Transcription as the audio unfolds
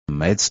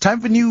FM. It's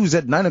time for news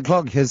at 9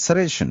 o'clock. Here's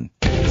Sureshan.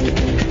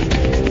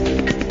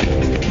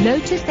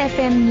 Lotus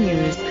FM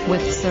News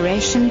with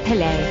Sureshan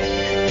Pillay.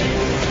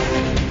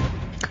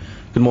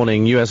 Good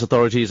morning. U.S.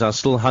 authorities are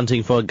still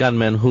hunting for a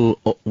gunman who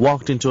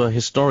walked into a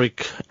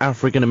historic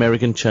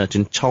African-American church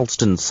in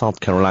Charleston, South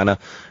Carolina,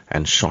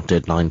 and shot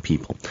dead 9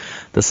 people.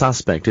 The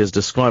suspect is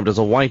described as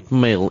a white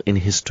male in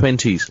his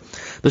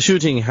 20s. The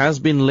shooting has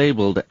been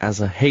labeled as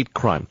a hate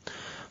crime.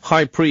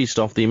 High priest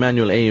of the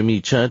Emmanuel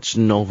AME Church,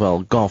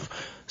 Novell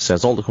Goff,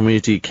 says all the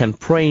community can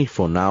pray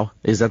for now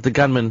is that the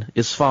gunman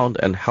is found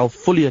and held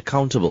fully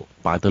accountable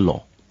by the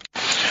law.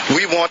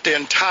 We want the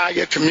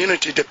entire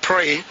community to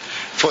pray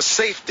for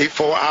safety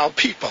for our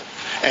people,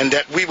 and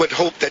that we would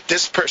hope that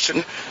this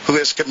person who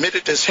has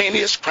committed this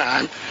heinous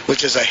crime,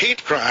 which is a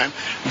hate crime,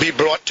 be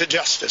brought to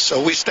justice.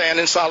 So we stand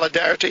in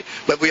solidarity,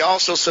 but we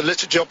also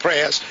solicit your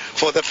prayers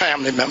for the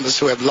family members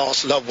who have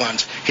lost loved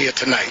ones here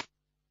tonight.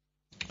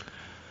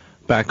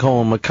 Back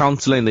home, a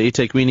councillor in the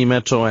eThekwini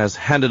Metro has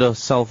handed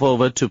herself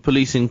over to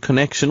police in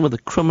connection with a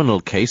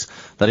criminal case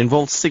that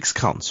involves 6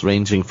 counts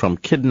ranging from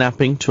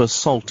kidnapping to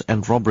assault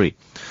and robbery.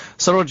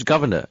 Saroj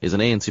Govender is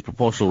an ANC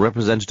proportional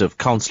representative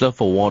councillor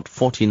for Ward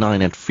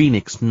 49 at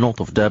Phoenix, north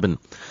of Durban.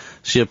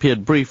 She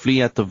appeared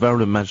briefly at the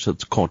Verulam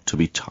Magistrates Court to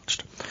be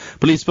charged.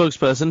 Police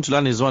spokesperson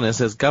Tulani Zwane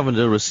says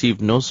Govender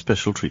received no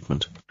special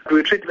treatment.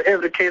 We treat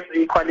every case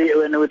equally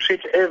and we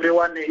treat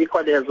everyone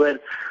equally as well.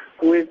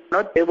 We're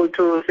not able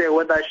to say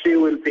whether she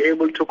will be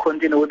able to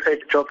continue with her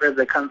job as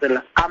a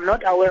councillor. I'm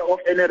not aware of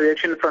any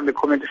reaction from the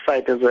community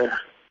side as well.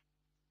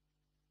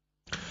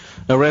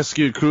 A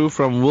rescue crew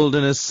from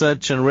Wilderness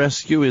Search and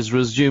Rescue is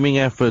resuming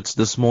efforts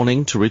this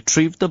morning to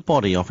retrieve the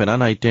body of an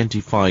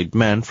unidentified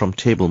man from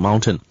Table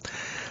Mountain.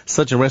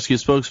 Search and Rescue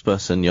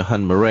spokesperson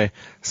Johan Murray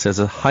says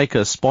a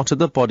hiker spotted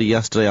the body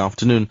yesterday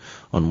afternoon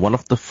on one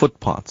of the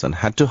footpaths and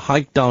had to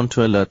hike down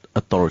to alert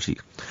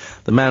authorities.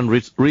 The man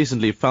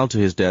recently fell to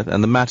his death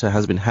and the matter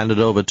has been handed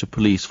over to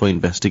police for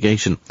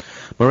investigation.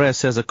 Murray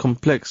says a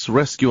complex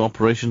rescue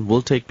operation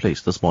will take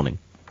place this morning.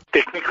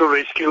 Technical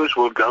rescuers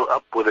will go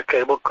up with a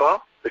cable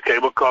car. The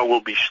cable car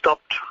will be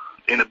stopped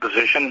in a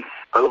position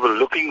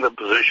overlooking the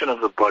position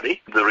of the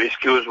body. The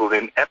rescuers will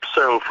then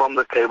abseil from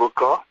the cable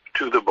car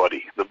to the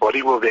body. The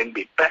body will then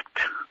be packed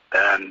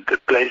and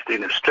placed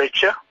in a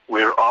stretcher,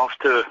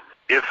 whereafter,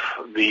 if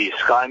the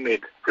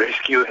SkyMed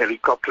rescue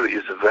helicopter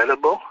is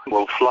available,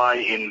 will fly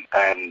in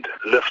and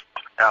lift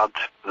out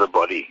the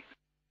body.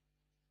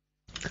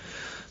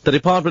 The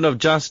Department of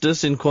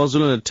Justice in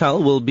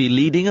KwaZulu-Natal will be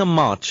leading a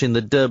march in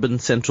the Durban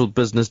Central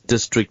Business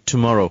District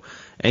tomorrow,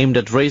 aimed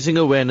at raising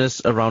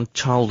awareness around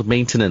child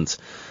maintenance.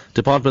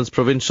 Department's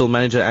Provincial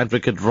Manager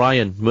Advocate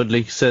Ryan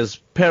Mudley says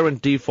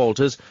parent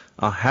defaulters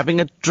are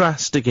having a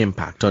drastic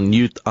impact on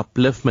youth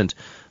upliftment,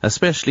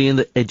 especially in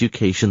the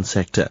education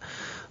sector.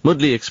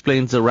 Mudley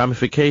explains the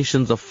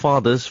ramifications of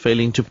fathers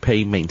failing to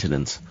pay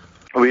maintenance.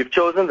 We've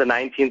chosen the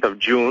 19th of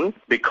June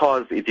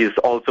because it is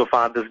also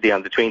Father's Day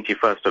on the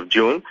 21st of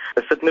June.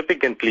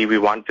 Significantly, we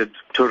wanted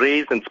to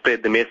raise and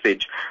spread the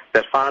message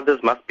that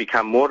fathers must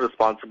become more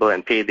responsible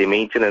and pay their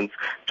maintenance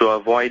to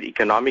avoid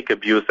economic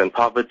abuse and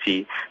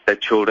poverty that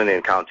children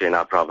encounter in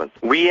our province.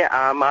 We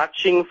are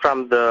marching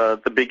from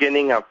the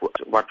beginning of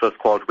what was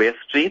called West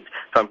Street,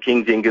 from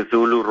King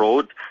Dingazulu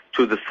Road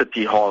to the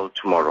City Hall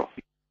tomorrow.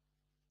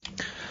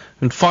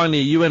 And finally,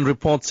 a UN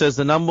report says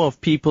the number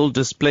of people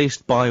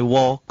displaced by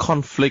war,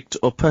 conflict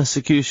or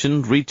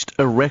persecution reached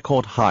a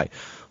record high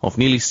of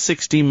nearly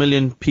 60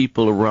 million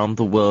people around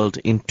the world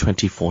in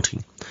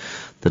 2014.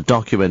 The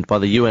document by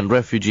the UN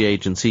Refugee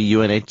Agency,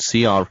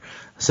 UNHCR,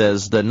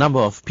 says the number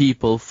of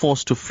people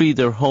forced to flee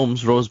their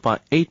homes rose by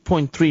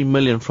 8.3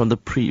 million from the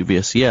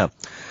previous year.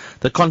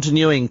 The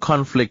continuing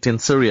conflict in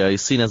Syria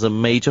is seen as a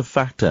major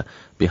factor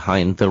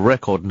behind the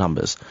record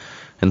numbers.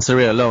 In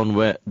Syria alone,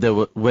 where there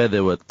were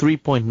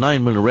 3.9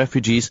 million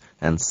refugees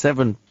and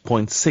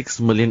 7.6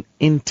 million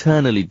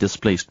internally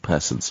displaced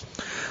persons.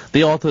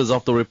 The authors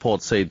of the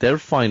report say their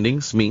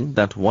findings mean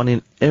that 1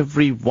 in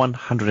every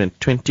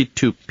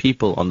 122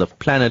 people on the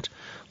planet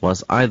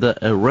was either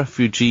a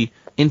refugee,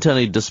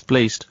 internally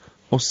displaced,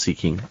 or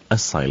seeking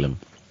asylum.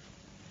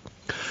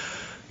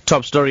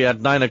 Top story at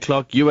 9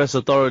 o'clock. U.S.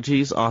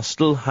 authorities are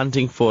still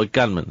hunting for a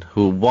gunman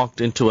who walked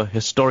into a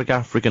historic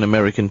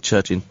African-American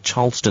church in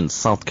Charleston,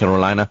 South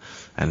Carolina,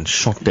 and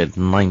shot dead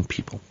 9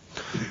 people.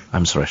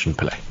 I'm Sureshan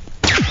Pillay.